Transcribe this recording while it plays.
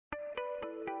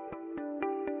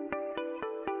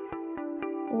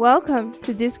Welcome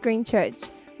to this Green Church.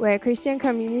 We're a Christian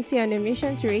community on a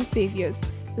mission to raise saviors,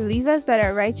 believers that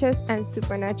are righteous and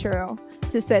supernatural,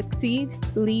 to succeed,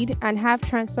 lead, and have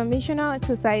transformational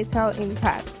societal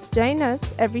impact. Join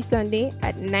us every Sunday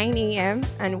at 9 a.m.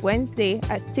 and Wednesday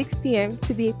at 6 p.m.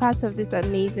 to be a part of this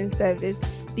amazing service.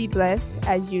 Be blessed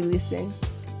as you listen.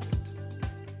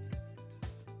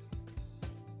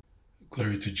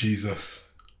 Glory to Jesus.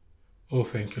 Oh,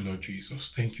 thank you, Lord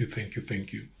Jesus. Thank you, thank you,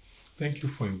 thank you. Thank you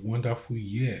for a wonderful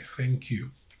year. Thank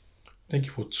you. Thank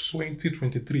you for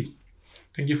 2023.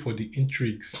 Thank you for the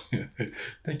intrigues.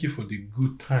 Thank you for the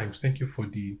good times. Thank you for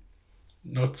the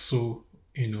not so,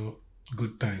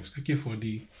 good times. Thank you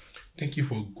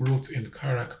for growth in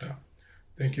character.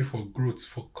 Thank you for growth,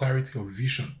 for clarity of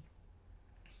vision.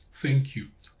 Thank you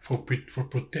for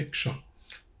protection.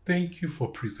 Thank you for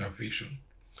preservation.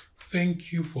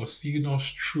 Thank you for seeing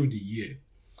us through the year.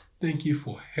 Thank you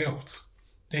for health.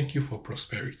 Thank you for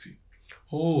prosperity.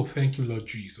 Oh, thank you, Lord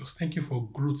Jesus. Thank you for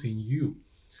growth in you.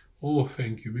 Oh,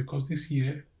 thank you, because this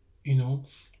year,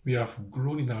 we have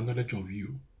grown in our knowledge of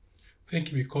you.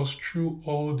 Thank you, because through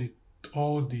all that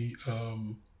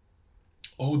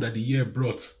the year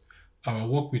brought, our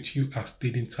work with you has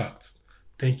stayed intact.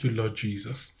 Thank you, Lord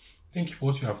Jesus. Thank you for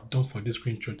what you have done for this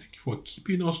Green Church. Thank you for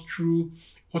keeping us through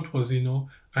what was, an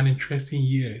interesting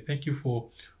year. Thank you for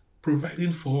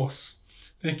providing for us.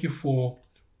 Thank you for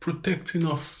protecting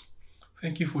us.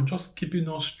 Thank you for just keeping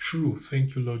us true.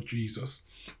 Thank you, Lord Jesus,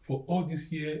 for all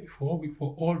this year, for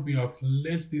all we have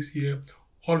learned this year,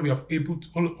 all we have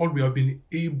been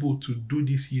able to do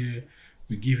this year.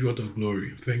 We give you all the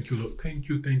glory. Thank you, Lord. Thank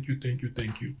you, thank you, thank you,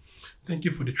 thank you. Thank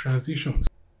you for the transitions.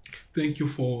 Thank you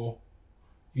for,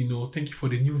 thank you for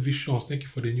the new visions. Thank you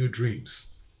for the new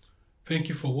dreams. Thank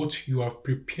you for what you have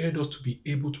prepared us to be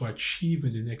able to achieve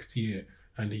in the next year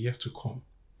and the years to come.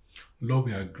 Lord,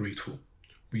 we are grateful.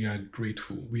 We are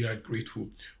grateful. We are grateful.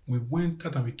 We went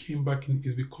out and we came back in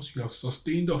is because you have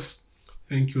sustained us.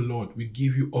 Thank you, Lord. We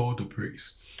give you all the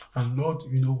praise. And Lord,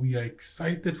 we are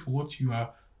excited for what you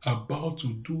are about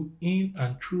to do in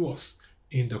and through us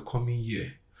in the coming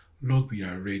year. Lord, we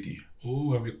are ready.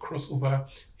 Oh, and we cross over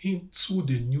into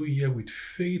the new year with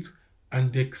faith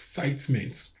and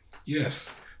excitement.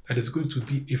 Yes, that is going to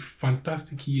be a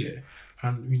fantastic year.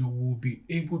 And, we'll be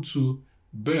able to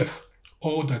birth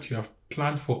all that you have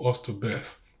planned for us to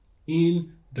birth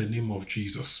in the name of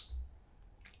Jesus.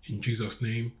 In Jesus'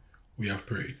 name, we have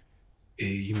prayed.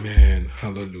 Amen.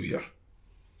 Hallelujah.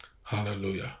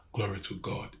 Hallelujah. Glory to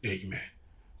God. Amen.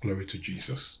 Glory to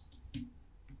Jesus.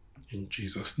 In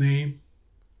Jesus' name,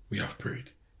 we have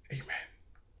prayed. Amen.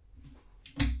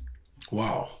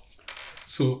 Wow.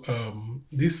 So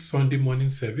this Sunday morning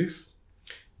service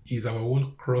is our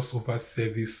own crossover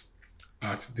service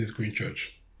at this Green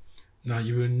Church. Now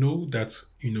you will know that,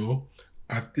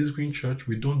 at this Green Church,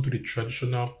 we don't do the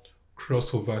traditional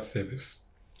crossover service.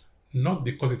 Not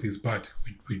because it is bad,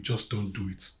 we just don't do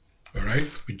it. All right?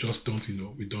 We just don't,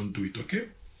 we don't do it, okay?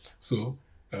 So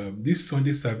this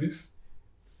Sunday service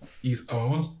is our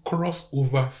own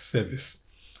crossover service.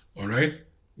 All right?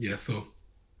 Yeah, so,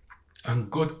 and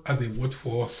God has a word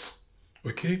for us,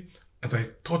 okay? As I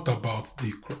thought about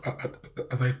this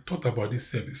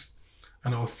service,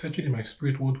 and I was searching in my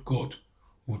spirit what God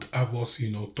would have us,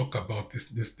 talk about this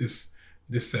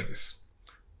service.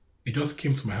 It just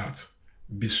came to my heart.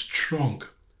 Be strong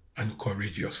and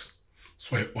courageous.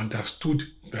 So I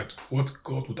understood that what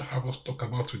God would have us talk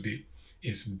about today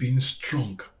is being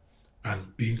strong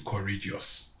and being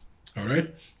courageous. All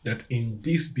right? That in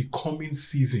this becoming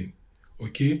season,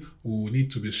 okay, we will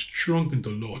need to be strong in the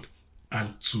Lord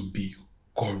and to be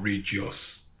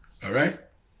courageous. All right?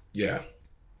 Yeah.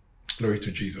 Glory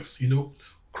to Jesus.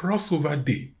 Crossover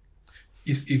day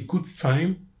is a good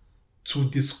time to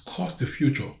discuss the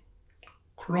future.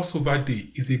 Crossover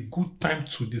day is a good time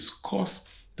to discuss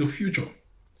the future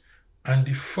and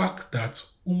the fact that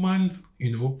humans,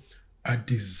 are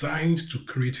designed to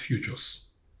create futures.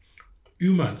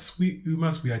 We are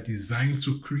designed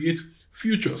to create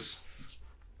futures.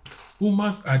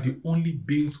 Humans are the only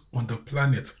beings on the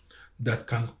planet that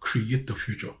can create the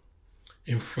future.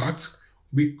 In fact,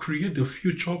 we create the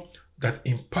future that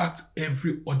impacts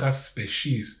every other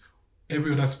species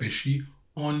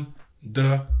on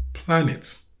the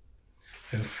planet.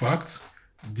 In fact,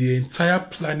 the entire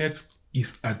planet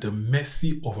is at the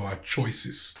mercy of our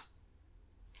choices.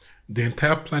 The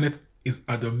entire planet is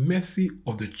at the mercy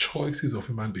of the choices of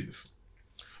human beings.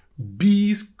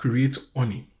 Bees create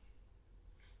honey.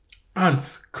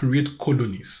 Ants create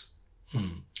colonies.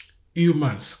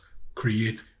 Humans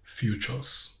create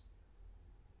futures.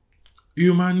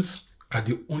 Humans are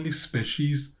the only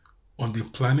species on the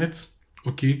planet,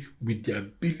 okay, with the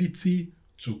ability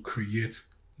to create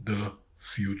the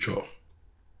future.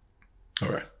 All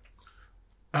right.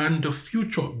 And the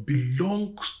future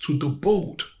belongs to the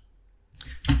bold.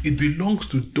 It belongs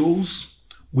to those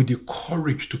with the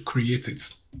courage to create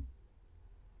it.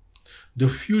 The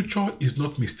future is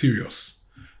not mysterious.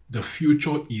 The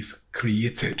future is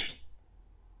created.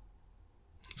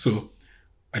 So,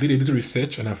 I did a little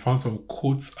research and I found some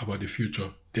quotes about the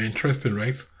future. They're interesting,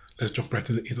 right? Let's jump right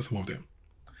into some of them.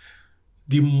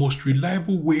 The most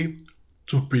reliable way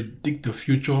to predict the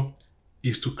future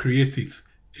is to create it,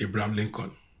 Abraham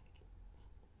Lincoln.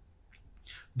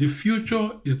 The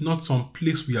future is not some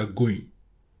place we are going,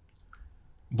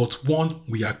 but one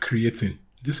we are creating.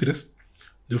 Do you see this?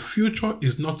 The future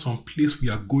is not some place we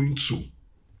are going to,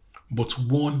 but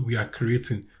one we are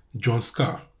creating. John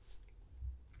Scar.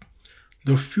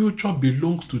 The future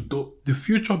belongs to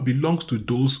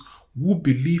those who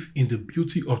believe in the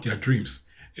beauty of their dreams.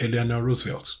 Eleanor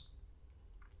Roosevelt.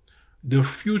 The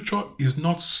future is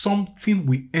not something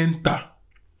we enter.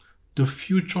 The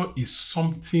future is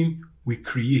something we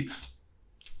create.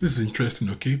 This is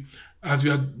interesting, okay? As we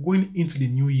are going into the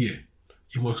new year,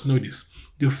 you must know this.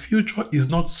 The future is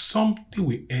not something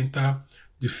we enter.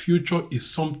 The future is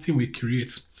something we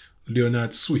create.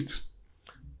 Leonard Sweet.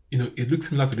 It looks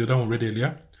similar to the other one read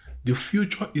earlier. The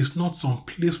future is not some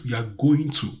place we are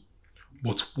going to,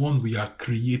 but one we are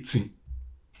creating.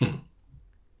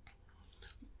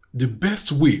 The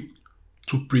best way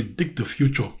to predict the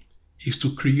future is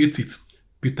to create it.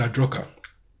 Peter Drucker.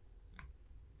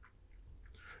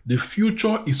 The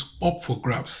future is up for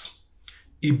grabs.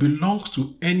 It belongs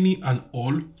to any and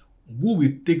all who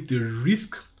will take the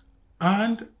risk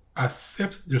and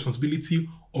accept the responsibility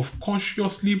of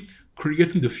consciously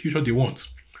creating the future they want.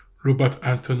 Robert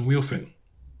Anton Wilson.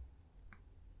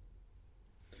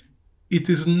 It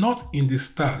is not in the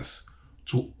stars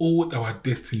to hold our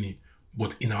destiny,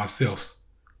 but in ourselves.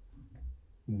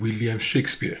 William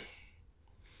Shakespeare.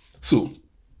 So,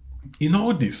 in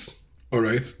all this, all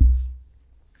right,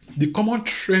 the common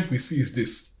trend we see is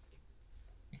this,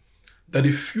 that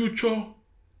the future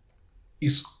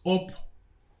is up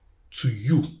to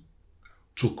you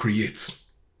to create.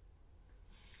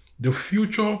 The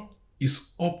future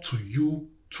is up to you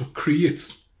to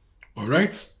create. All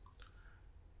right?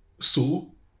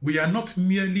 So, we are not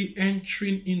merely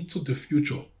entering into the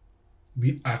future.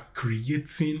 We are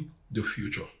creating the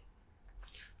future.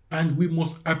 And we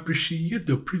must appreciate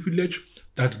the privilege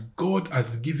that God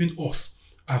has given us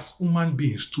as human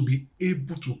beings to be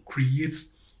able to create,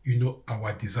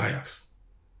 our desires.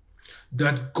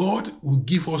 That God will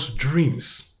give us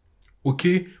dreams,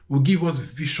 okay? Will give us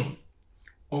vision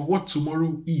of what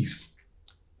tomorrow is,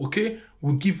 okay?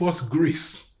 Will give us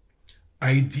grace,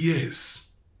 ideas,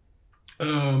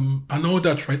 and all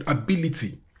that, right?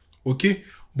 Ability, okay?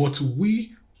 But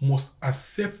we must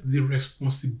accept the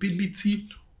responsibility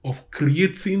of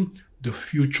creating the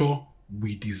future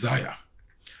we desire.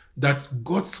 That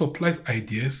God supplies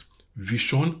ideas,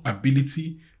 vision,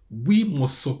 ability. We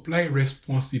must supply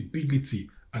responsibility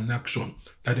and action.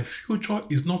 That the future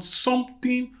is not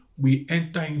something we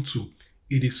enter into.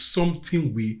 It is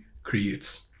something we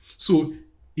create. So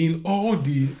in all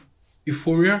the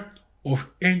euphoria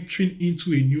of entering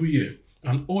into a new year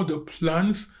and all the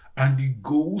plans and the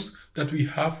goals that we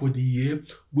have for the year,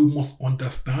 we must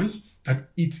understand that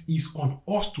it is on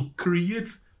us to create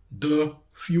the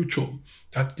future.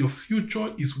 That the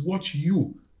future is what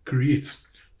you create.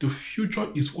 The future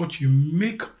is what you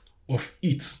make of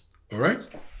it. All right?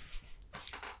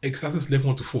 Ecclesiastes 11,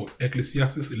 1 to 4.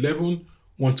 Ecclesiastes 11,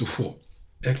 1 to 4.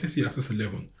 Ecclesiastes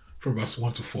 11, from verse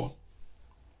 1 to 4.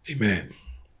 Amen.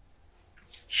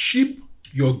 Ship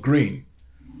your grain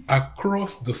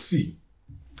across the sea.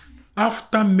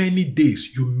 After many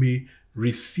days, you may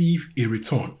receive a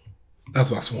return. That's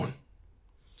verse 1.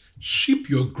 Ship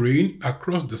your grain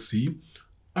across the sea.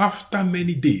 After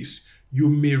many days, you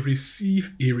may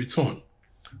receive a return.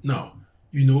 Now,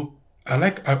 I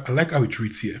like how it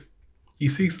reads here. It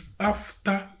says,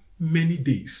 after many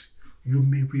days, you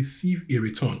may receive a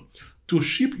return. To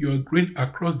ship your grain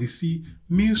across the sea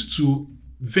means to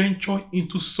venture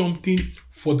into something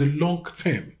for the long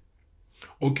term.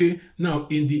 Okay, now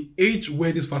in the age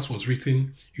where this verse was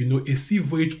written, a sea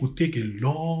voyage would take a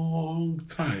long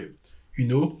time.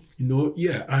 And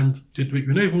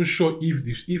we're not even sure if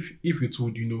it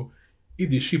would, if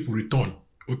the ship will return.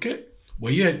 Okay,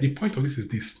 but yeah, the point of this is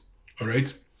this. All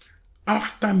right,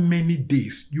 after many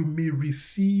days, you may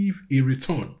receive a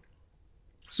return.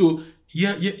 So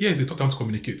here is the thought I want to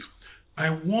communicate.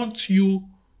 I want you,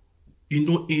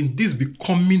 in this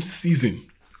becoming season,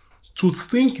 to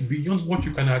think beyond what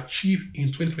you can achieve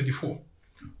in 2024,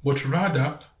 but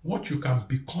rather what you can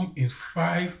become in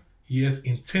 5 years,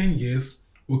 in 10 years,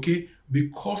 okay,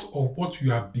 because of what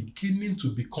you are beginning to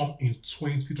become in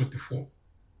 2024.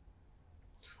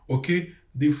 Okay,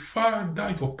 the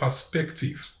farther your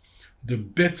perspective, the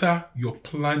better your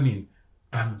planning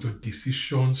and your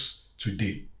decisions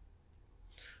today.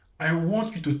 I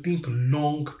want you to think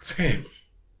long term.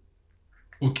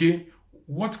 Okay,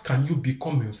 what can you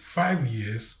become in 5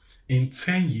 years, in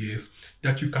 10 years,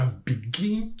 that you can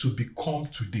begin to become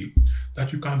today,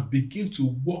 that you can begin to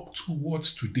work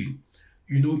towards today?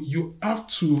 You have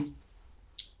to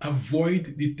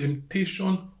avoid the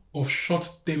temptation of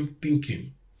short-term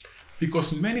thinking,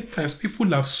 because many times people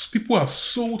have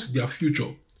sold their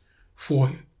future for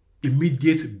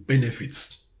immediate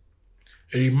benefits.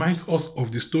 It reminds us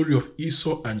of the story of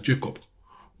Esau and Jacob,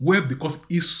 where because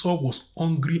Esau was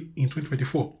hungry in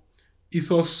 2024,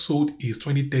 Esau sold his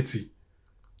 2030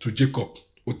 to Jacob.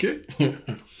 Okay?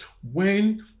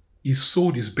 When he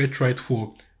sold his birthright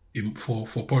for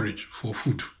porridge, for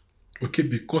food. Okay,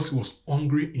 because he was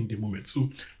hungry in the moment. So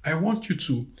I want you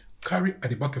to carry at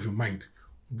the back of your mind,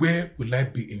 where will I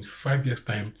be in 5 years'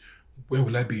 time? Where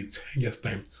will I be in 10 years'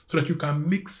 time? So that you can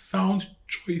make sound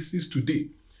choices today.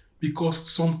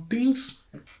 Because some things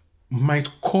might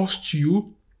cost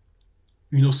you,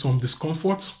 some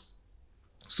discomfort,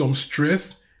 some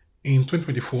stress in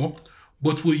 2024,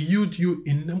 but will yield you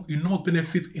enough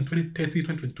benefits in 2030,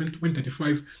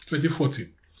 2035, 2040.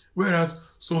 Whereas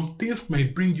some things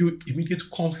might bring you immediate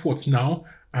comfort now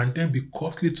and then be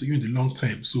costly to you in the long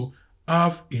term. So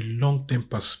have a long-term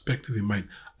perspective in mind.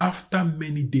 After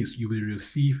many days, you will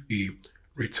receive a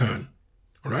return.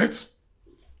 All right?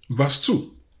 Verse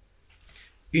 2.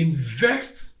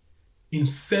 Invest in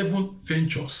 7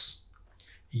 ventures.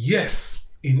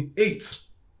 Yes, in 8.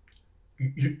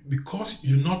 Because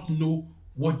you do not know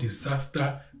what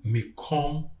disaster may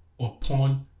come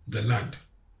upon the land.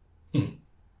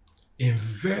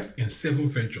 Invest in 7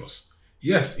 ventures.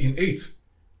 Yes, in 8.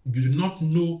 You do not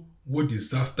know what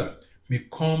disaster may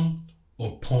come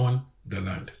upon the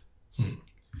land.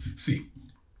 See,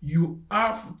 you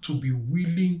have to be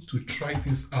willing to try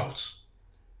things out,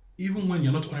 even when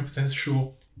you're not 100%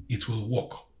 sure it will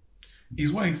work.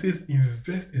 It's why it says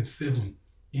invest in 7,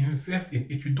 invest in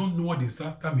 8. You don't know what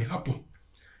disaster may happen.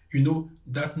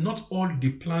 That not all the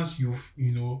plans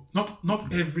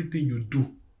not everything you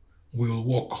do will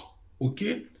work.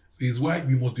 Okay? So it's why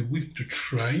we must be willing to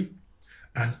try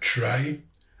and try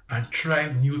and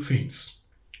try new things.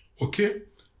 Okay?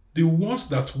 The ones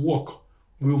that work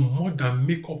will more than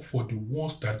make up for the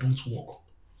ones that don't work.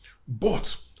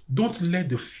 But don't let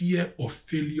the fear of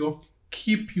failure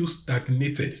keep you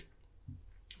stagnated.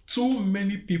 Too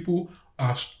many people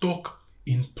are stuck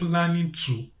in planning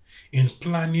to.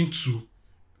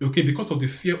 Okay, because of the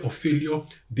fear of failure,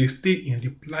 they stay in the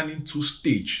planning to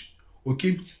stage.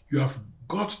 Okay, you have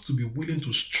got to be willing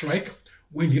to strike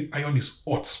when the iron is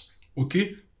hot.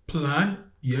 Okay, plan,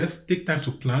 yes, take time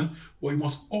to plan, but you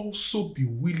must also be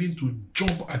willing to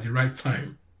jump at the right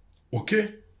time.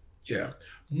 Okay, yeah,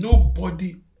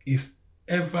 nobody is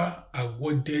ever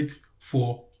awarded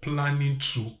for planning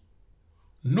to.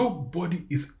 Nobody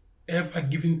is ever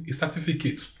given a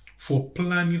certificate for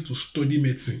planning to study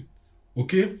medicine.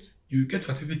 Okay, you get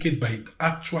certificate by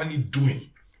actually doing.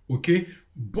 Okay,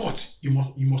 but you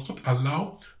must not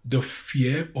allow the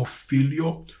fear of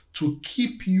failure to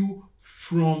keep you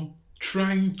from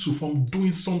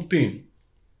doing something.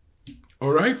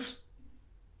 All right.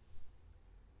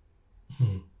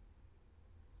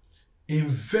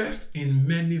 Invest in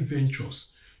many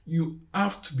ventures. You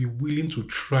have to be willing to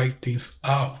try things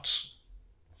out.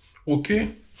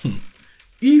 Okay?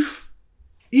 If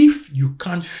you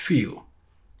can't fail,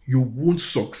 you won't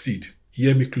succeed.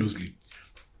 Hear me closely.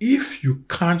 If you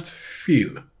can't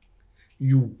fail,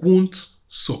 you won't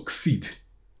succeed.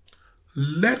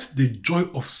 Let the joy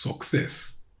of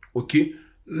success, okay,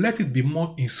 let it be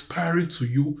more inspiring to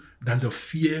you than the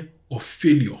fear of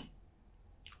failure.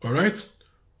 All right?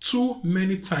 Too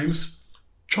many times,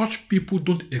 church people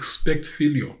don't expect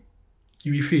failure.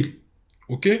 You will fail.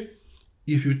 Okay?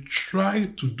 If you try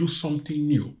to do something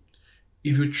new,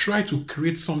 if you try to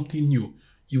create something new,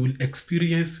 you will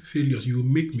experience failures. You will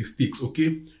make mistakes.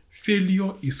 Okay?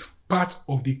 Failure is part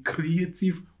of the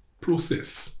creative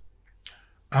process.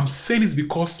 I'm saying this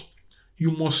because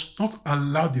you must not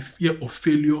allow the fear of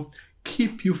failure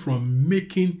keep you from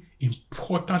making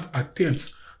important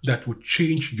attempts that will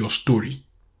change your story.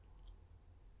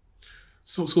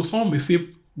 So someone may say,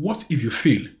 what if you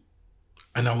fail?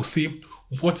 And I will say,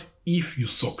 what if you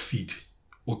succeed?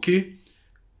 Okay?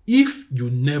 If you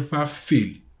never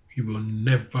fail, you will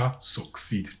never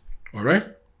succeed. All right?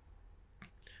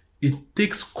 It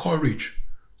takes courage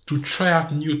to try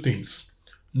out new things,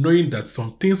 knowing that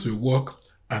some things will work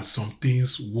and some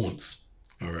things won't.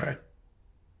 All right?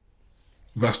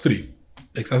 Verse 3,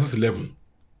 Exodus 11.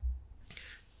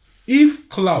 If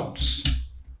clouds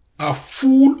are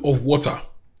full of water,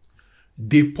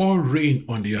 they pour rain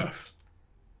on the earth.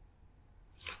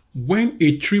 When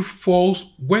a tree falls,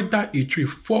 whether a tree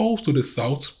falls to the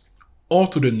south or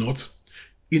to the north,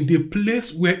 in the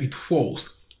place where it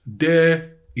falls,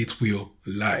 there it will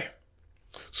lie.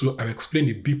 So I'll explain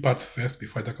the B part first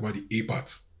before I talk about the A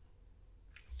part.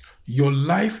 Your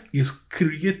life is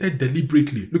created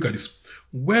deliberately. Look at this.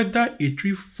 Whether a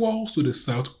tree falls to the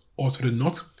south or to the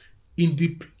north, in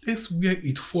the place where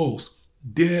it falls,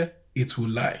 there it will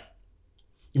lie.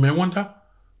 You may wonder,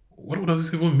 what does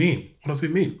this even mean? What does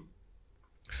it mean?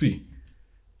 See,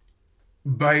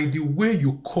 by the way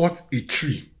you cut a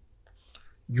tree,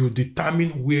 you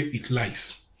determine where it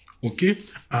lies. Okay?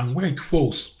 And where it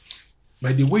falls.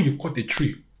 By the way you cut a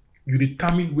tree, you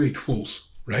determine where it falls,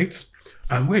 right?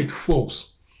 And where it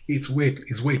falls, it's where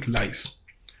it lies.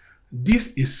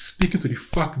 This is speaking to the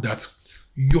fact that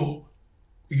your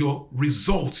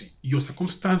result, your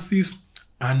circumstances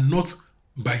are not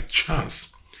by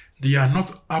chance. They are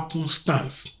not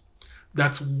happenstance.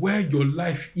 That where your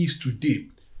life is today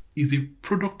is a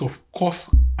product of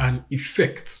cause and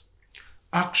effect,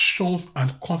 actions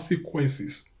and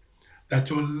consequences. That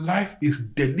your life is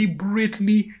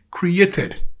deliberately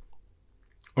created.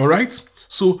 All right?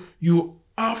 So you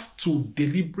have to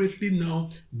deliberately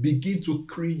now begin to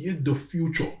create the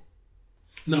future.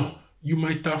 Now, you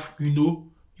might have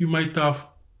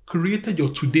created your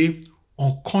today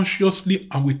unconsciously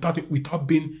and without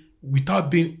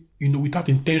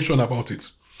intention about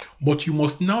it. But you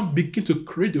must now begin to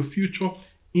create the future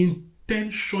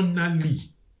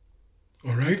intentionally.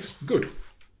 All right? Good.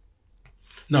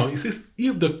 Now, it says,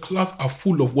 if the clouds are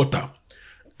full of water,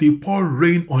 they pour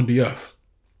rain on the earth.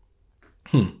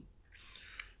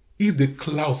 If the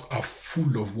clouds are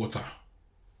full of water,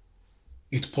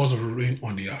 it pours rain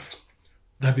on the earth.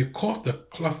 That because the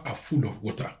clouds are full of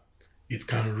water, it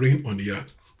can rain on the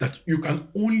earth. That you can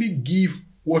only give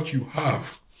what you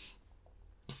have.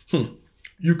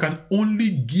 You can only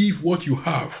give what you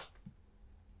have.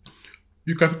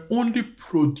 You can only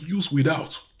produce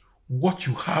without what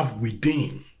you have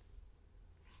within.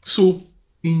 So,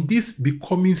 in this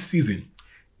becoming season,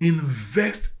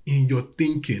 invest in your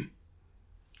thinking.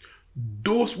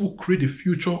 Those who create the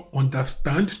future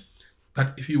understand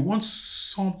that if you want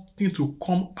something to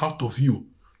come out of you,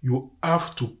 you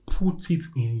have to put it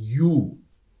in you.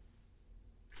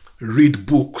 Read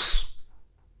books.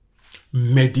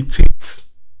 Meditate.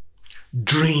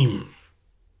 Dream.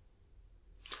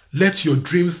 Let your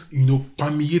dreams,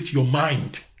 permeate your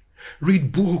mind.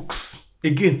 Read books.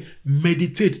 Again,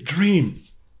 meditate, dream.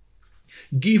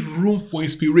 Give room for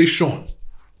inspiration.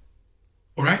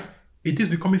 All right? It is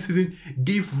becoming season.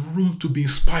 Give room to be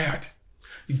inspired.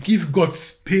 Give God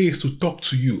space to talk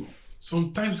to you.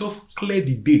 Sometimes just clear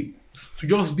the day. To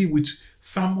just be with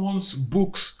sermons,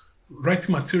 books,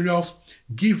 writing materials.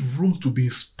 Give room to be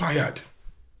inspired.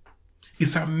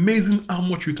 It's amazing how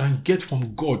much you can get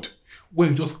from God when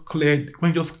you just clear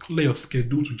your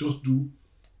schedule to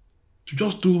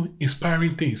just do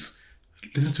inspiring things.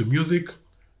 Listen to music,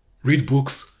 read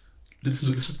books,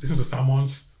 listen to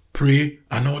sermons, pray,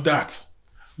 and all that.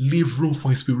 Leave room for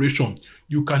inspiration.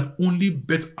 You can only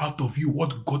bet out of you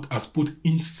what God has put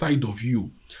inside of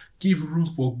you. Give room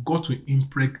for God to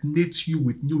impregnate you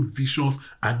with new visions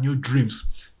and new dreams.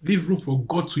 Leave room for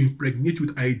God to impregnate you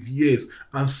with ideas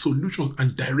and solutions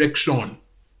and direction.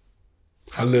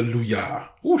 Hallelujah.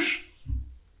 Whoosh.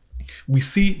 We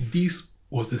see this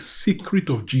was the secret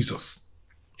of Jesus.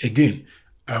 Again,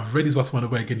 I've read this verse one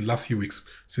over again the last few weeks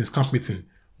since camp meeting.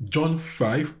 John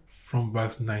 5 from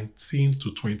verse 19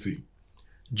 to 20.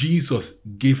 Jesus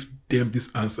gave them this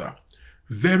answer.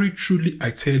 Very truly I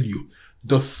tell you,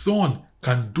 the Son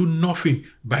can do nothing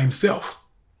by himself.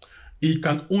 He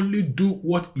can only do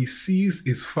what he sees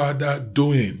his Father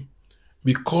doing.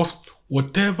 Because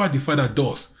whatever the Father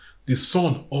does, the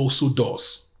Son also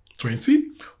does. 20.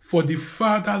 For the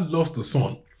Father loves the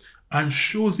Son and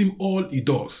shows him all he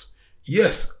does.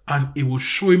 Yes, and he will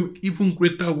show him even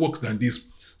greater works than this,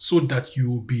 so that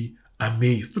you will be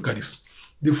amazed. Look at this.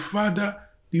 The Father,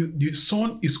 the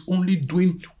Son is only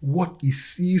doing what he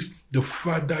sees the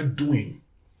Father doing.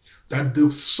 That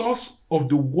the source of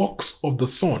the works of the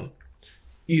Son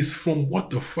is from what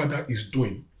the Father is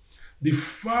doing. The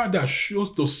Father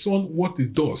shows the Son what he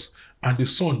does, and the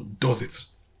Son does it.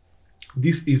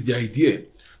 This is the idea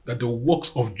that the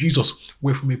works of Jesus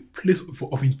were from a place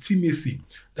of intimacy,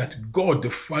 that God the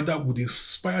Father would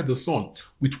inspire the Son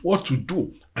with what to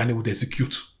do and he would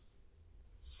execute.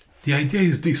 The idea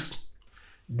is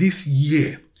this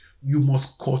year, you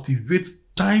must cultivate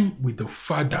time with the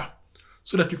Father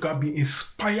so that you can be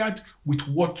inspired with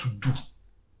what to do.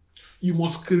 You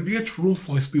must create room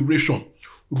for inspiration,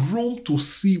 room to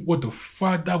see what the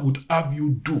Father would have you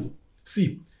do.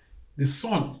 See, the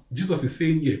Son, Jesus is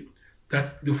saying here,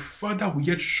 that the Father will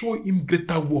yet show him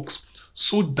greater works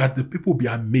so that the people will be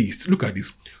amazed. Look at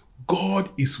this. God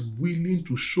is willing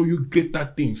to show you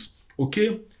greater things,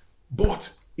 okay?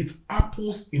 But it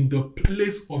happens in the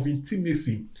place of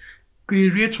intimacy.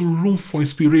 Create room for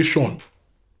inspiration.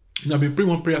 And I've been praying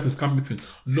one prayer since camp meeting.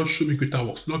 Lord, show me greater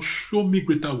works. Lord, show me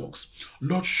greater works.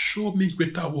 Lord, show me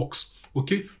greater works.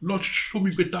 Okay? Lord, show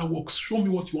me greater works. Show me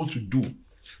what you want to do.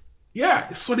 Yeah,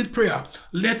 solid prayer.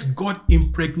 Let God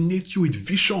impregnate you with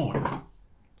vision.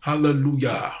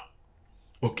 Hallelujah.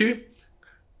 Okay?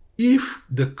 If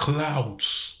the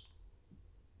clouds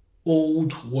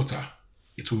hold water,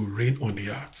 it will rain on the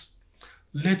earth.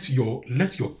 Let your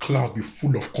cloud be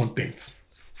full of content,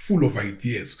 full of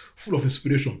ideas, full of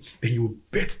inspiration. Then you will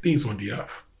bet things on the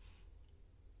earth.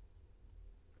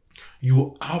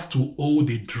 You have to hold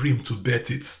a dream to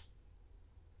bet it.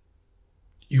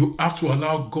 You have to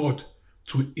allow God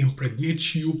to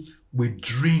impregnate you with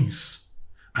dreams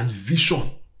and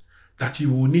vision that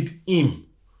you will need him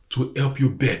to help you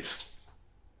bet.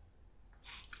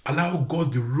 Allow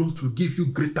God the room to give you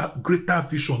greater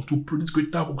vision, to produce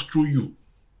greater works through you.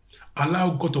 Allow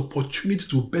God the opportunity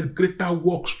to bet greater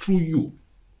works through you.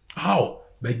 How?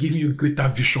 By giving you greater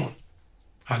vision.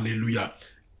 Hallelujah.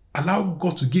 Allow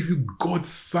God to give you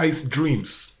God-sized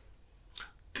dreams.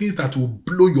 Things that will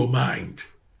blow your mind.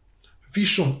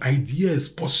 Vision, ideas,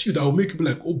 pursuit that will make you be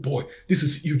like, oh boy, this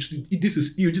is huge, this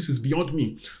is huge, this is beyond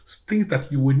me. Things that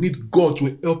you will need God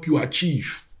to help you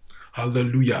achieve.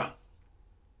 Hallelujah.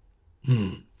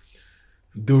 The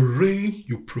rain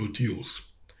you produce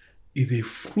is a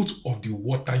fruit of the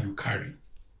water you carry.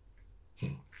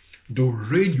 The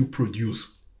rain you produce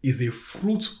is a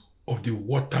fruit of the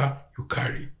water you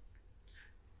carry.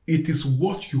 It is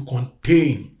what you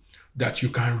contain that you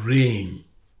can rain.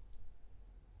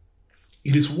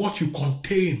 It is what you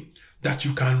contain that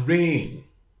you can reign.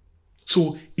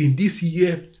 So in this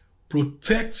year,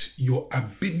 protect your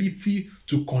ability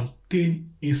to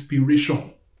contain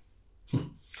inspiration.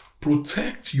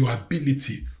 Protect your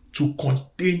ability to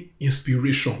contain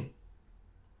inspiration.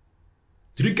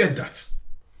 Did you get that?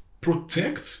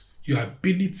 Protect your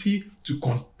ability to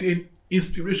contain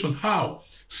inspiration. How?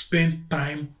 Spend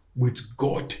time with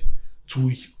God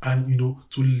to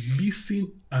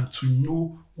listen and to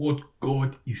know what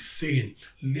God is saying.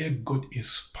 Let God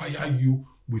inspire you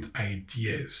with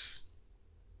ideas.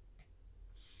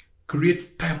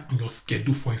 Create time on your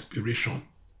schedule for inspiration.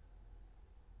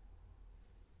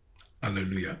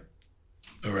 Hallelujah.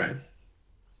 All right.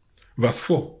 Verse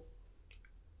 4.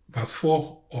 Verse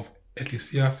 4 of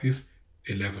Ecclesiastes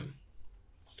 11.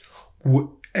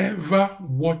 Whoever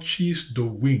watches the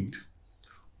wind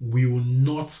will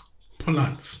not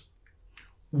plant.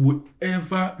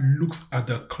 Whoever looks at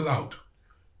the cloud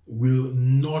will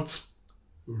not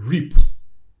reap.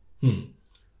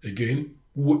 Again,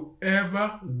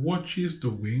 whoever watches the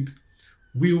wind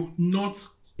will not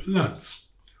plant.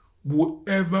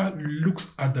 Whoever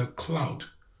looks at the cloud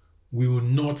will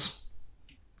not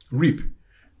reap.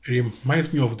 It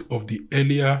reminds me of the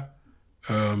earlier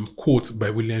quote by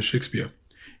William Shakespeare.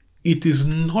 It is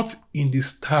not in the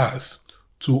stars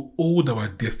to hold our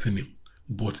destiny,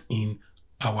 but in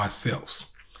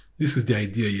ourselves. This is the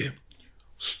idea here.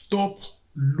 Stop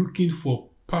looking for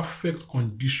perfect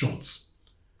conditions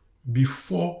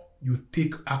before you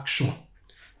take action.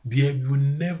 There will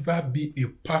never be a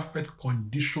perfect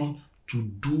condition to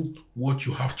do what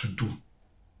you have to do.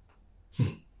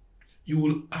 You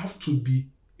will have to be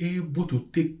able to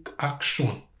take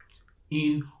action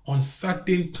in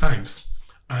uncertain times,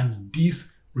 and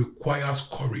this requires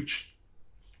courage.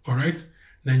 All right?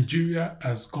 Nigeria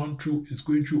is going through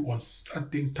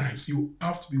uncertain times. You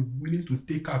have to be willing to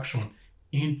take action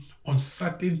in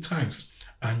uncertain times,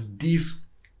 and this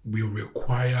will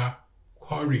require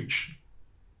courage.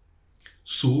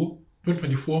 So,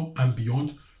 2024 and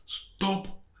beyond, stop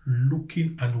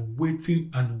looking and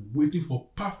waiting for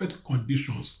perfect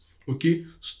conditions. Okay?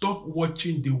 Stop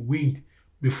watching the wind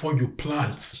before you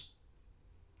plant.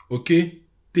 Okay?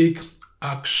 Take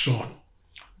action.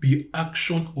 Be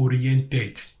action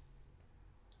oriented.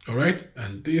 All right?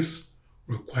 And this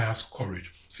requires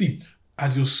courage. See,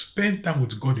 as you spend time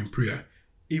with God in prayer,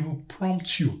 It will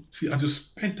prompt you. See, as you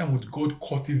spend time with God,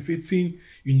 cultivating,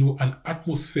 an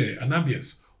atmosphere, an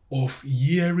ambience of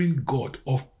hearing God,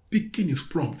 of picking His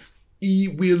prompts, He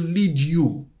will lead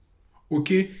you.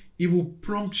 Okay? He will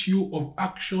prompt you of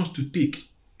actions to take.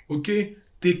 Okay?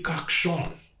 Take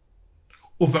action.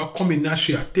 Overcome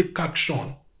inertia. Take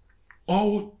action.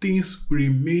 All things will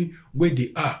remain where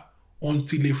they are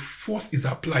until a force is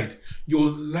applied. Your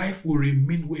life will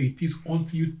remain where it is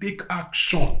until you take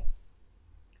action.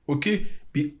 Okay?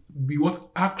 Be what?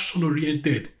 Action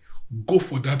oriented. Go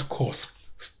for that course.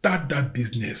 Start that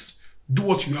business. Do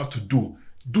what you have to do.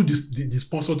 Do the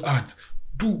sponsored ads.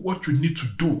 Do what you need to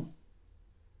do.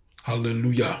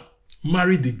 Hallelujah.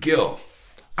 Marry the girl.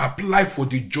 Apply for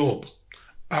the job.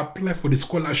 Apply for the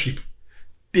scholarship.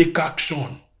 Take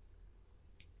action.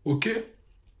 Okay?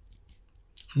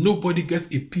 Nobody gets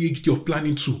a PhD of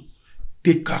planning to.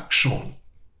 Take action.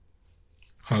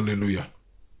 Hallelujah.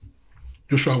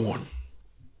 Joshua 1.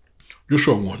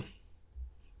 Joshua 1.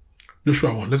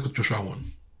 Joshua 1. Let's go to Joshua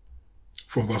 1.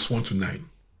 From verse 1 to 9.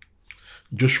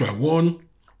 Joshua 1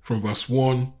 from verse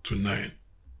 1 to 9.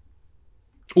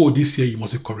 Oh, this year you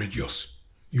must be courageous.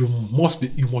 You must be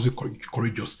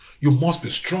courageous. You must be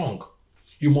strong.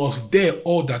 You must dare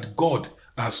all that God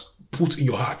has put in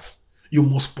your heart. You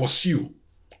must pursue.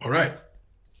 All right.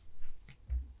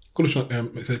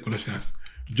 Colossians.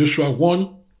 Joshua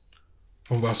 1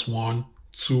 from verse 1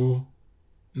 to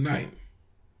 9.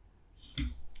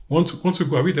 Once we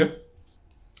go, are we there?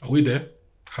 Are we there?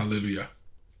 Hallelujah.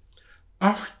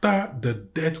 After the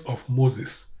death of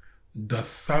Moses, the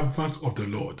servant of the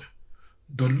Lord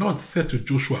said to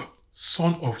Joshua,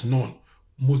 son of Nun,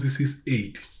 Moses'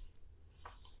 aide.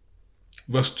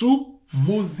 Verse 2,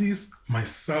 Moses, my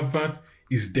servant,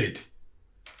 is dead.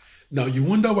 Now you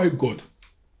wonder why God,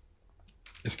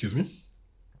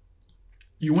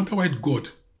 you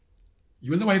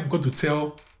wonder why God would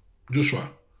tell Joshua,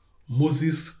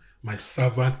 Moses, my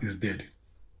servant, is dead.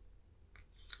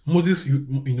 Moses,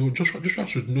 Joshua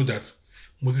should know that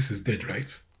Moses is dead,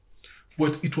 right?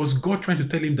 But it was God trying to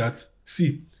tell him that,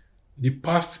 see, the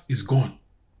past is gone.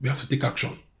 We have to take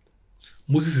action.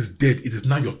 Moses is dead. It is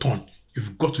now your turn.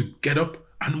 You've got to get up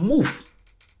and move.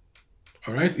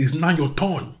 All right? It's now your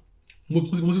turn.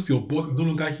 Moses, your boss, is no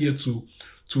longer here to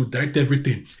direct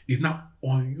everything. It's now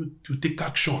on you to take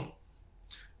action.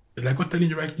 It's like God telling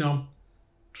you right now,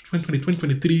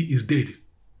 2023 is dead.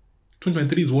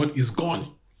 2023 is what? Is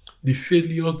gone. The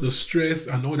failures, the stress,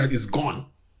 and all that is gone.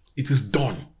 It is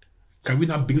done. Can we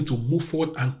now begin to move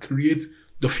forward and create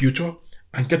the future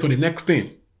and get on the next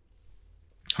thing?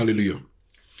 Hallelujah.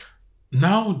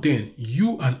 Now then,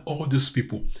 you and all these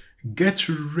people, get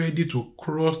ready to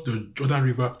cross the Jordan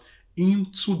River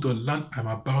into the land I'm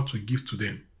about to give to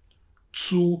them,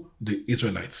 to the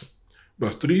Israelites.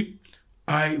 Verse 3,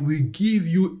 I will give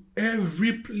you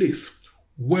every place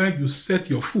where you set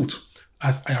your foot,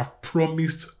 as I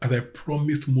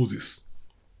promised Moses.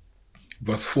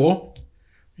 Verse 4,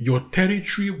 your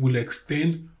territory will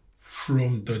extend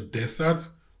from the desert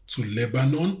to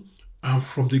Lebanon, and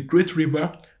from the great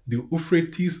river, the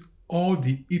Euphrates, all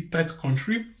the Hittite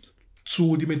country,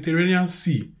 to the Mediterranean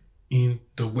Sea in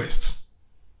the west.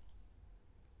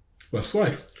 Verse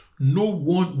 5, no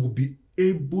one will be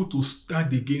able to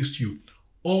stand against you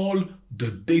all the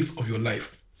days of your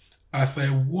life. As I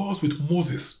was with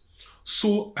Moses,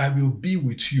 so I will be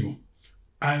with you.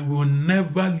 I will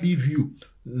never leave you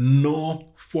nor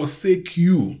forsake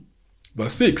you.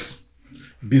 Verse 6,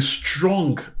 be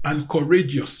strong and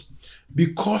courageous,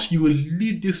 because you will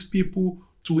lead these people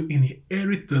to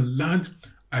inherit the land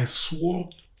I swore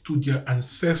to their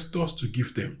ancestors to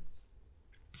give them.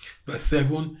 Verse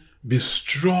 7, be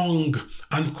strong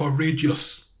and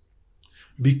courageous.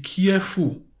 Be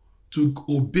careful to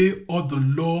obey all the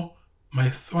law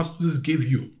my servant Moses gave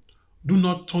you. Do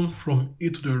not turn from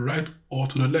it to the right or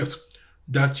to the left,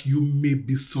 that you may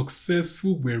be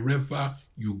successful wherever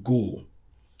you go.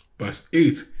 Verse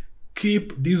 8,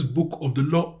 keep this book of the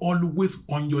law always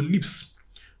on your lips.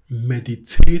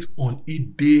 Meditate on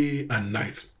it day and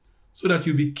night, so that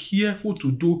you be careful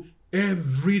to do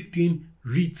everything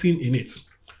written in it.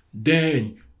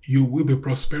 Then you will be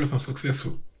prosperous and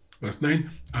successful. Verse 9,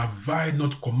 have I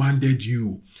not commanded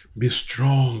you? Be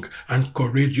strong and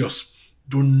courageous.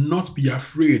 Do not be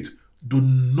afraid. Do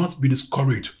not be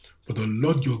discouraged. For the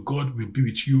Lord your God will be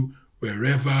with you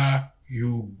wherever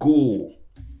you go.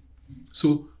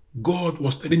 So God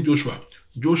was telling Joshua,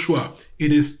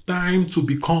 it is time to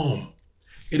become.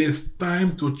 It is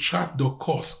time to chart the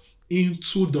course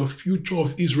into the future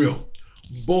of Israel.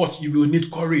 But you will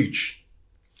need courage.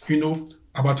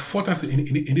 About 4 times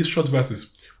in these short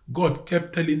verses, God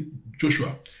kept telling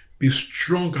Joshua, be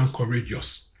strong and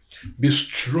courageous. Be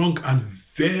strong and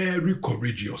very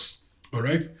courageous. All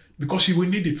right? Because you will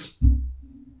need it.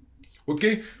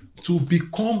 Okay? To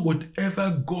become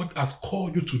whatever God has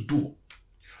called you to do,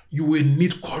 you will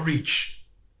need courage.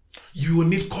 You will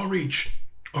need courage.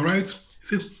 All right? He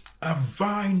says, have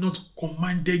I not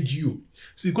commanded you?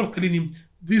 So God is telling him,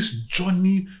 this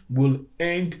journey will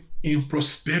end in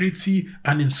prosperity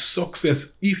and in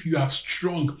success if you are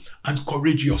strong and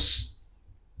courageous.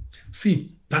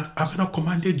 See, that I have not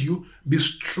commanded you, be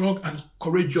strong and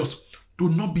courageous. Do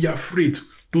not be afraid.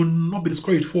 Do not be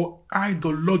discouraged, for I, the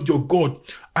Lord your God,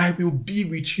 I will be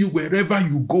with you wherever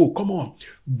you go. Come on.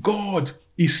 God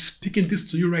is speaking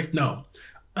this to you right now.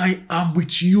 I am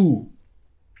with you.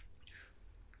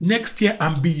 Next year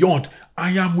and beyond,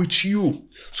 I am with you.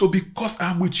 So because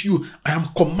I am with you, I am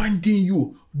commanding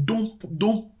you. Don't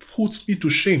put me to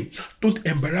shame. Don't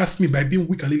embarrass me by being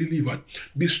weak and lily-livered.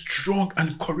 Be strong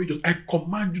and courageous. I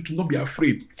command you to not be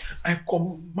afraid. I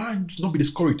command you to not be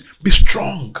discouraged. Be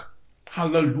strong.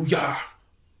 Hallelujah.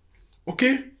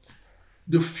 Okay?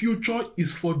 The future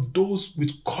is for those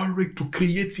with courage to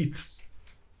create it.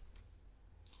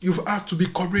 You've asked to be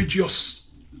courageous.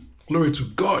 Glory to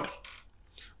God.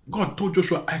 God told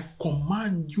Joshua, I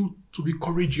command you to be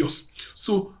courageous.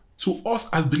 So to us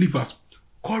as believers,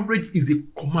 courage is a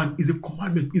command, is a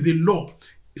commandment, is a law.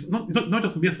 It's not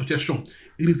just a mere suggestion.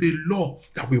 It is a law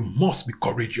that we must be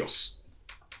courageous.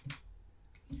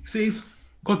 It says,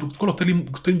 God was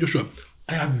telling Joshua,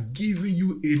 I have given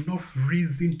you enough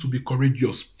reason to be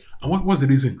courageous. And what was the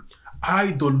reason?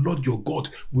 I, the Lord your God,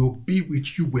 will be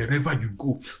with you wherever you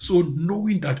go. So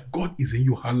knowing that God is in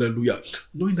you, hallelujah,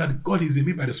 knowing that God is in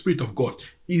me by the Spirit of God,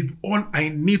 is all I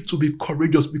need to be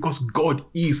courageous, because God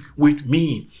is with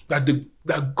me.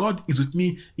 That God is with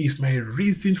me is my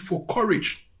reason for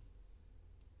courage.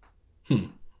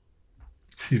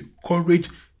 See, courage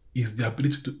is the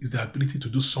ability to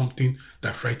do something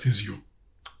that frightens you.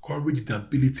 Courage is the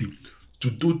ability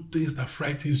to do things that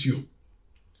frightens you.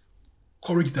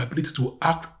 Courage is the ability to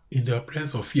act in the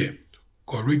presence of fear.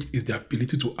 Courage is the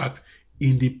ability to act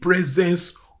in the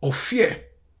presence of fear.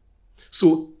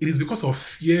 So it is because of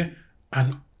fear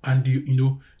and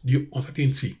the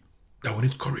uncertainty that we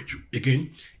need courage.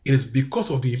 Again, it is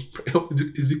because of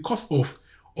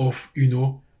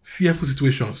fearful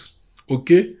situations,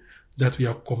 okay, that we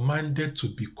are commanded to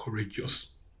be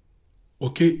courageous.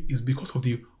 Okay, it's because of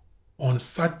the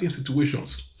uncertain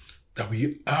situations that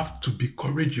we have to be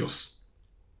courageous.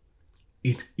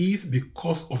 It is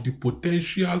because of the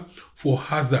potential for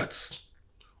hazards,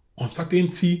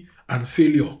 uncertainty, and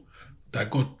failure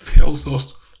that God tells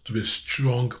us to be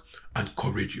strong and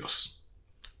courageous.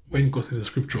 When God says in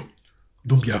Scripture,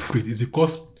 don't be afraid, it's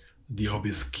because there will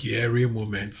be scary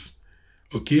moments,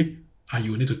 okay? And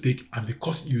you will need to take, and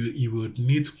because you will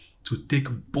need to take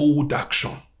bold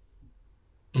action.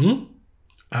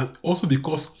 And also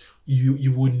because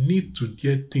you will need to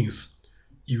dare things.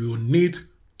 You will need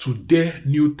to dare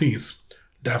new things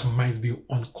that might be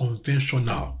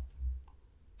unconventional.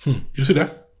 You see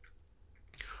that?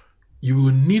 You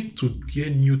will need to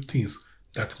dare new things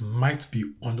that might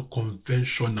be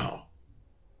unconventional.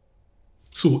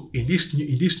 So in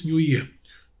this new year,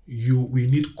 you will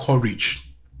need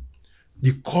courage.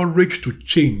 The courage to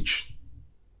change.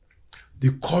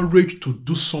 The courage to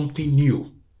do something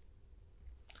new.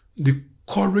 The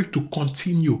courage to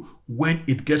continue when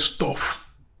it gets tough.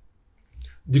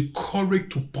 The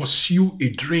courage to pursue a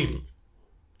dream.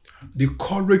 The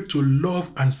courage to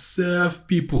love and serve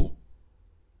people.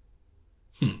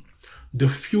 The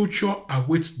future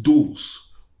awaits those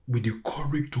with the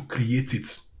courage to create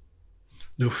it.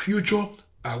 The future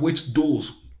awaits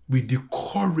those with the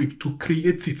courage to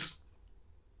create it.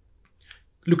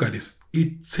 Look at this.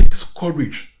 It takes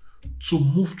courage to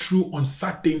move through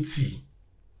uncertainty.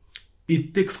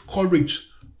 It takes courage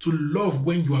to love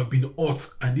when you have been hurt,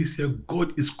 and this year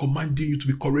God is commanding you to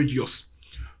be courageous.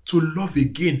 To love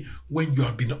again when you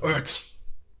have been hurt.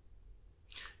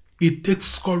 It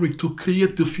takes courage to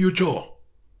create the future.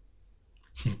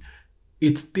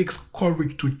 It takes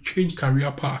courage to change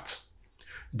career paths.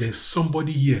 There's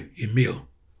somebody here, a male,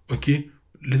 okay?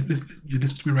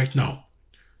 Listen to me right now.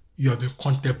 You have been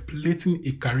contemplating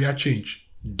a career change.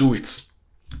 Do it.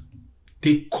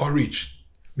 Take courage.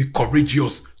 Be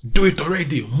courageous. Do it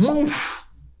already. Move.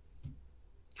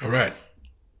 All right.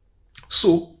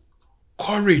 So,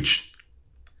 courage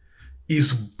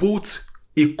is both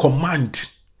a command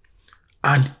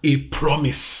and a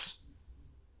promise.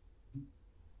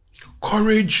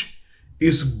 Courage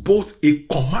is both a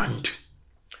command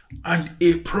and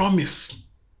a promise.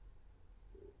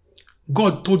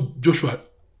 God told Joshua,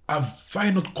 have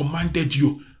I not commanded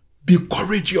you? Be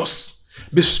courageous,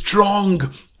 be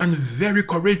strong and very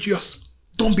courageous.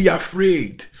 Don't be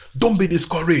afraid. Don't be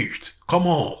discouraged. Come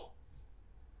on.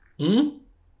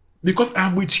 Because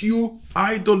I'm with you,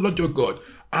 I, the Lord your God.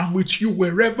 I'm with you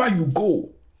wherever you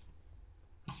go.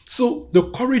 So the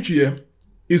courage here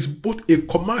is both a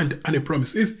command and a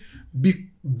promise. It says,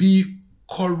 be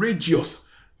courageous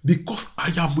because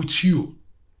I am with you.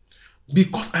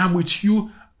 Because I am with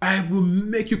you, I will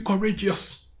make you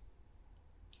courageous.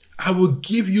 I will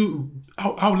give you,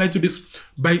 how will I do this?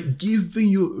 By giving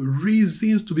you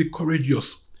reasons to be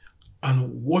courageous.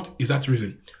 And what is that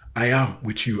reason? I am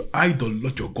with you. I, the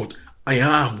Lord your God, I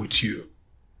am with you.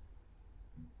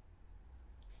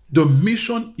 The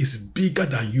mission is bigger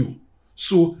than you.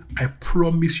 So I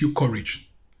promise you courage.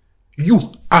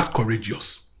 You act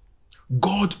courageous.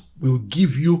 God will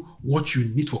give you what you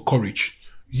need for courage.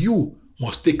 You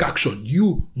must take action.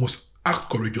 You must act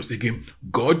courageous. Again,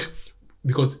 God,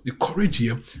 because the courage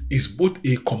here is both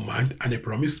a command and a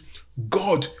promise.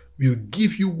 God will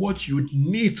give you what you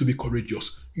need to be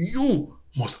courageous. You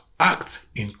must act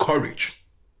in courage.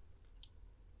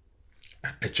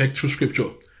 I checked through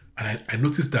scripture and I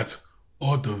noticed that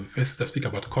all the verses that speak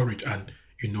about courage and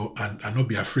not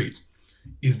be afraid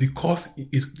is because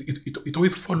it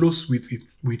always follows with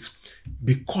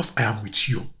because I am with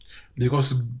you.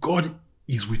 Because God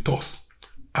is with us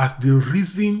as the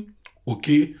reason,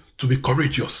 to be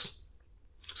courageous.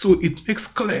 So it makes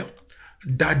clear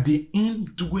that the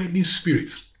indwelling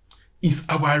spirit is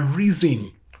our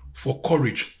reason for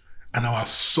courage and our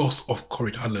source of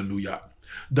courage. Hallelujah.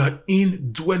 The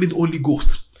indwelling Holy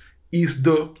Ghost is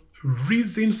the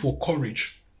reason for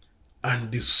courage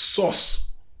and the source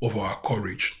of our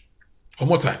courage. One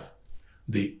more time.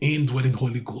 The indwelling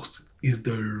Holy Ghost is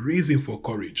the reason for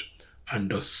courage and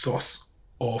the source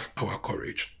of our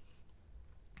courage.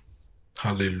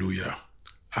 Hallelujah.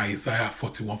 Isaiah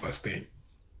 41 verse 10.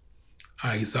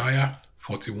 Isaiah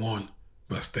 41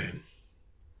 verse 10.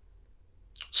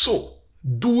 So,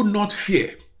 do not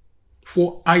fear,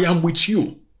 for I am with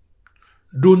you.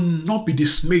 Do not be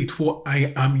dismayed, for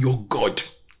I am your God.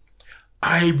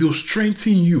 I will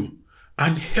strengthen you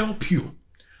and help you.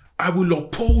 I will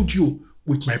uphold you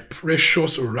with my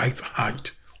precious right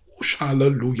hand. Oh,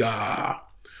 hallelujah.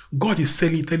 God is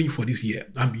telling you for this year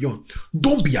and beyond.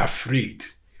 Don't be afraid.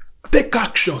 Take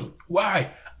action.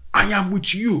 Why? I am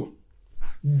with you.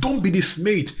 Don't be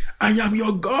dismayed. I am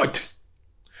your God.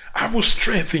 I will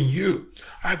strengthen you.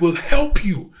 I will help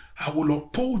you. I will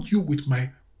uphold you with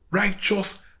my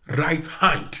righteous right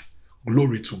hand.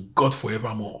 Glory to God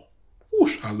forevermore.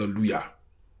 Whoosh, hallelujah.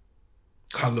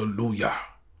 Hallelujah.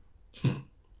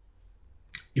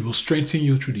 It will strengthen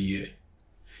you through the year.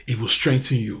 It will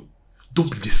strengthen you. Don't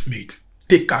be dismayed.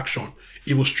 Take action.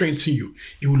 It will strengthen you.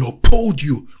 It will uphold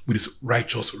you with his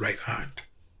righteous right hand.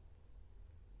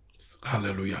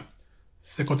 Hallelujah.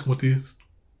 2 Timothy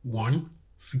 1,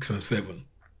 6 and 7.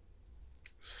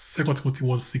 2 Timothy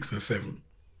 1, 6 and 7.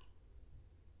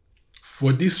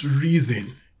 For this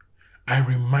reason, I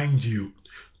remind you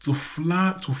to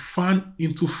fan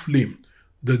into flame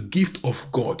the gift of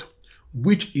God,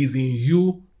 which is in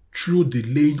you through the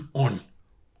laying on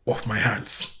of my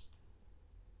hands.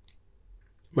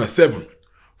 Verse 7.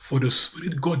 For the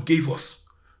Spirit God gave us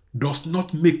does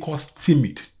not make us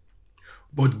timid,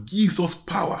 but gives us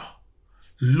power,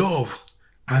 love,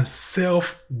 and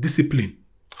self-discipline.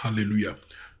 Hallelujah.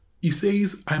 He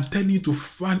says, I'm telling you to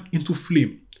fan into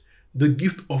flame the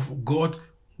gift of God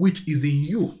which is in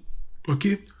you.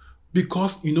 Okay?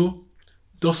 Because,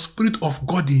 the Spirit of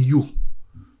God in you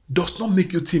does not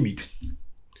make you timid,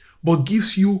 but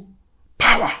gives you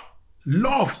power,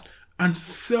 love, and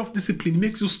self-discipline.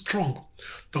 Makes you strong.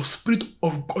 The Spirit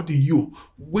of God in you,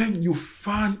 when you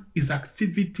fan his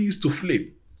activities to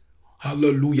flame,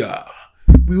 hallelujah,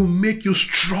 will make you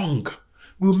strong,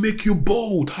 will make you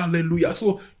bold. Hallelujah.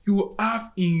 So you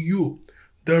have in you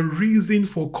the reason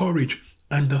for courage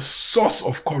and the source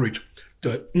of courage,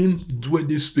 the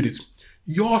indwelling spirit.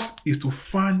 Yours is to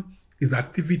fan his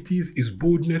activities, his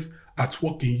boldness at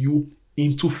work in you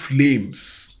into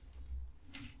flames.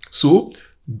 So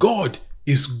God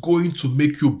is going to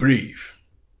make you brave.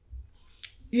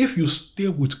 If you stay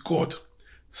with God,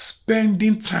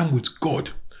 spending time with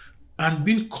God, and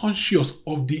being conscious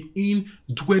of the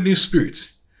indwelling spirit,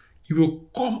 you will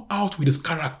come out with his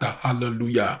character,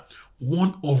 hallelujah,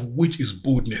 one of which is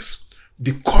boldness,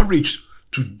 the courage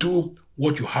to do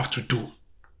what you have to do.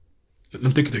 Let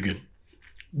me take it again.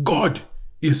 God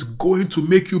is going to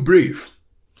make you brave.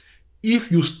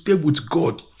 If you stay with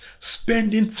God,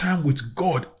 spending time with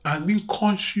God and being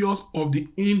conscious of the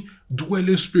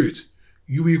indwelling spirit,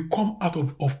 you will come out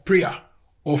of prayer,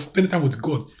 of spending time with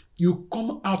God. You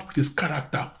come out with his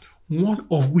character, one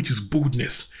of which is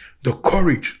boldness, the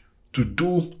courage to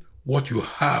do what you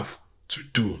have to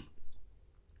do.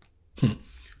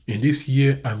 In this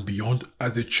year and beyond,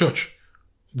 as a church,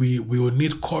 we will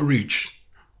need courage.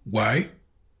 Why?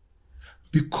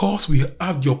 Because we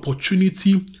have the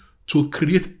opportunity to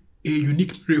create a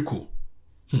unique miracle,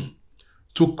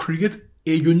 to create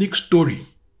a unique story,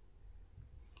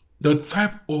 the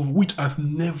type of which has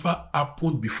never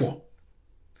happened before,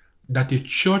 that a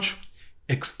church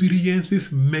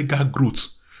experiences mega growth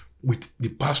with the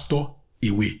pastor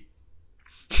away.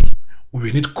 We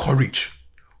will need courage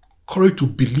to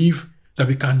believe that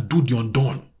we can do the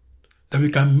undone, that we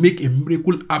can make a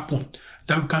miracle happen,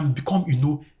 that we can become,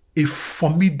 a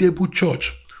formidable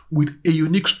church with a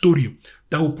unique story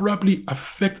that will probably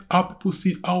affect how people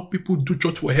see how people do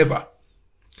church forever,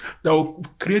 that will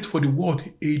create for the world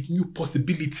a new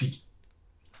possibility,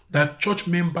 that church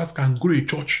members can grow a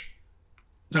church,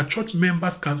 that church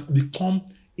members can become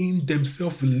in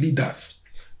themselves leaders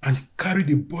and carry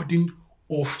the burden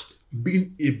of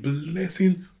being a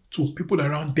blessing to people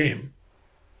around them.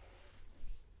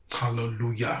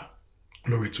 Hallelujah.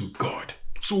 Glory to God.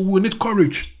 So we need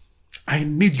courage. I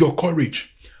need your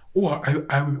courage.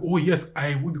 Yes,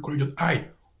 I will be courageous. I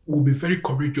will be very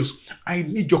courageous. I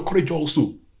need your courage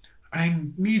also. I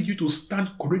need you to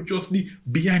stand courageously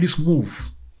behind this move.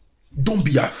 Don't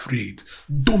be afraid.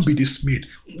 Don't be dismayed.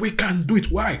 We can do it.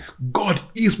 Why? God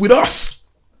is with us.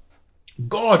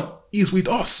 God is with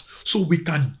us. So we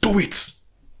can do it.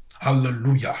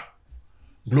 Hallelujah.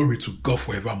 Glory to God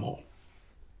forevermore.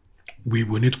 We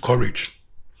will need courage.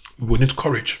 We will need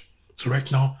courage. So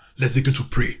right now, let's begin to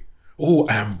pray. Oh,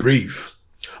 I am brave.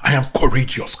 I am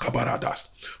courageous, camaradas,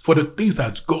 for the things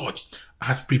that God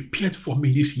has prepared for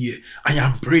me this year. I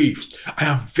am brave. I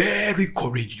am very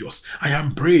courageous. I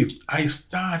am brave. I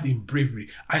stand in bravery.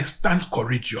 I stand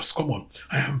courageous. Come on.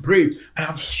 I am brave. I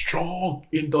am strong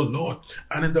in the Lord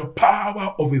and in the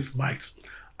power of his might.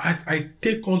 As I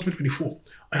take on 2024,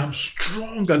 I am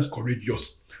strong and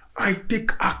courageous. I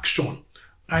take action.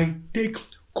 I take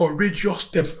courageous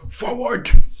steps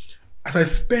forward. As I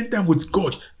spend time with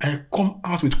God, I come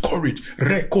out with courage.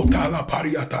 Rekotala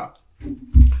pariata.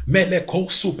 Meleko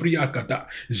supriagada.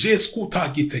 Jeskuta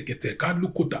gitekete.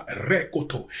 Kalukuta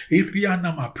rekoto.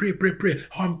 Irianama. Pray.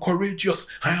 I am courageous.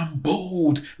 I am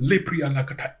bold.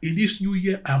 Leprialakata. In this new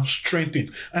year, I am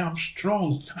strengthened. I am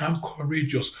strong. I am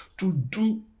courageous to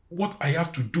do what I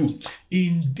have to do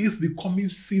in this becoming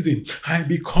season. I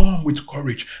become with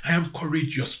courage. I am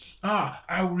courageous.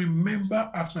 I will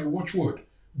remember as my watchword,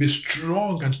 be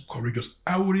strong and courageous.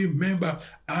 I will remember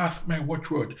as my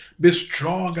watchword, be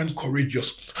strong and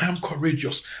courageous. I am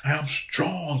courageous. I am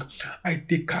strong. I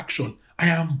take action. I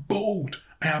am bold.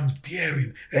 I am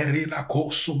daring.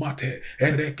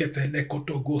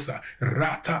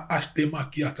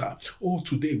 Oh,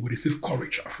 today we receive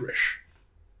courage afresh.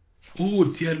 Oh,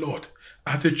 dear Lord,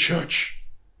 as a church,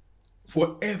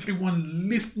 for everyone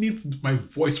listening to my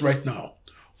voice right now,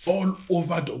 all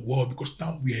over the world, because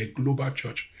now we are a global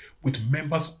church with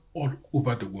members all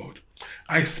over the world,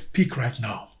 I speak right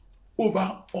now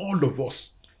over all of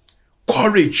us.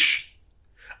 Courage.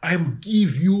 I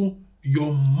give you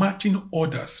your marching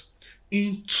orders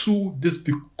into this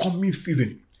becoming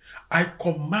season. I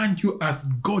command you as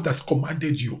God has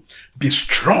commanded you. Be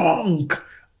strong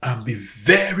and be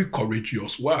very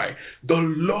courageous. Why? The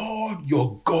Lord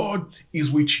your God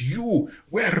is with you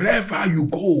wherever you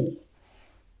go.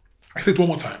 I say it one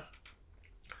more time.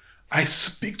 I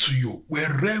speak to you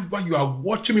wherever you are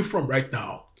watching me from right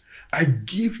now. I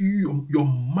give you your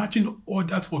marching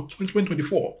orders for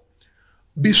 2024.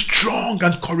 Be strong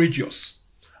and courageous.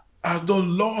 As the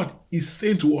Lord is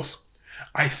saying to us,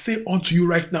 I say unto you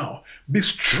right now, be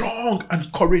strong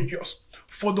and courageous.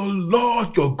 For the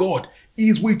Lord your God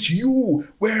is with you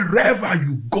wherever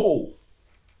you go.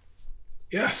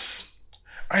 Yes.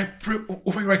 I pray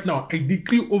over you right now. I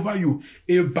decree over you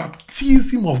a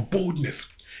baptism of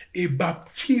boldness, a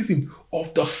baptism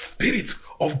of the spirit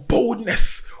of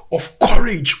boldness, of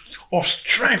courage, of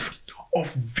strength,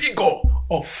 of vigor,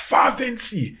 of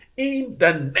fervency in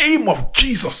the name of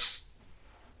Jesus.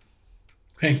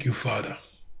 Thank you, Father.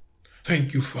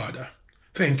 Thank you, Father.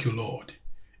 Thank you, Lord.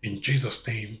 In Jesus'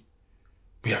 name,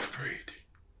 we have prayed.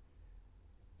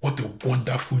 What a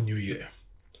wonderful new year.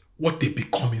 What a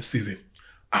becoming season.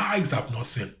 Eyes have not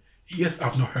seen, ears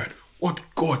have not heard what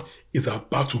God is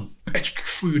about to burst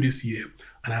through you this year.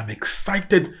 And I'm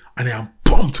excited and I am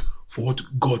pumped for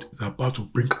what God is about to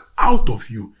bring out of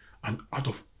you and out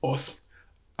of us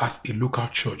as a local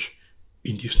church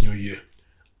in this new year.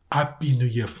 Happy New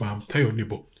Year, fam. Tell your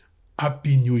neighbor,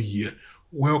 Happy New Year.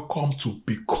 Welcome to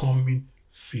Becoming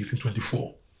Season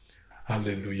 24.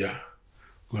 Hallelujah.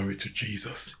 Glory to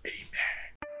Jesus. Amen.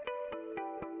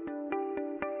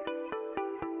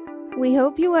 We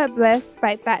hope you were blessed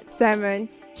by that sermon.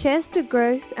 Cheers to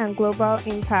growth and global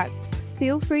impact.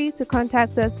 Feel free to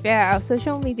contact us via our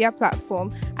social media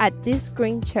platform at This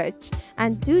Green Church,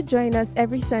 and do join us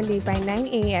every Sunday by 9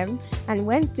 a.m. and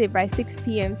Wednesday by 6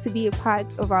 p.m. to be a part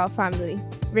of our family.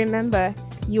 Remember,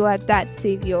 you are that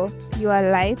Savior. You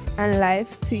are light and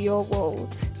life to your world.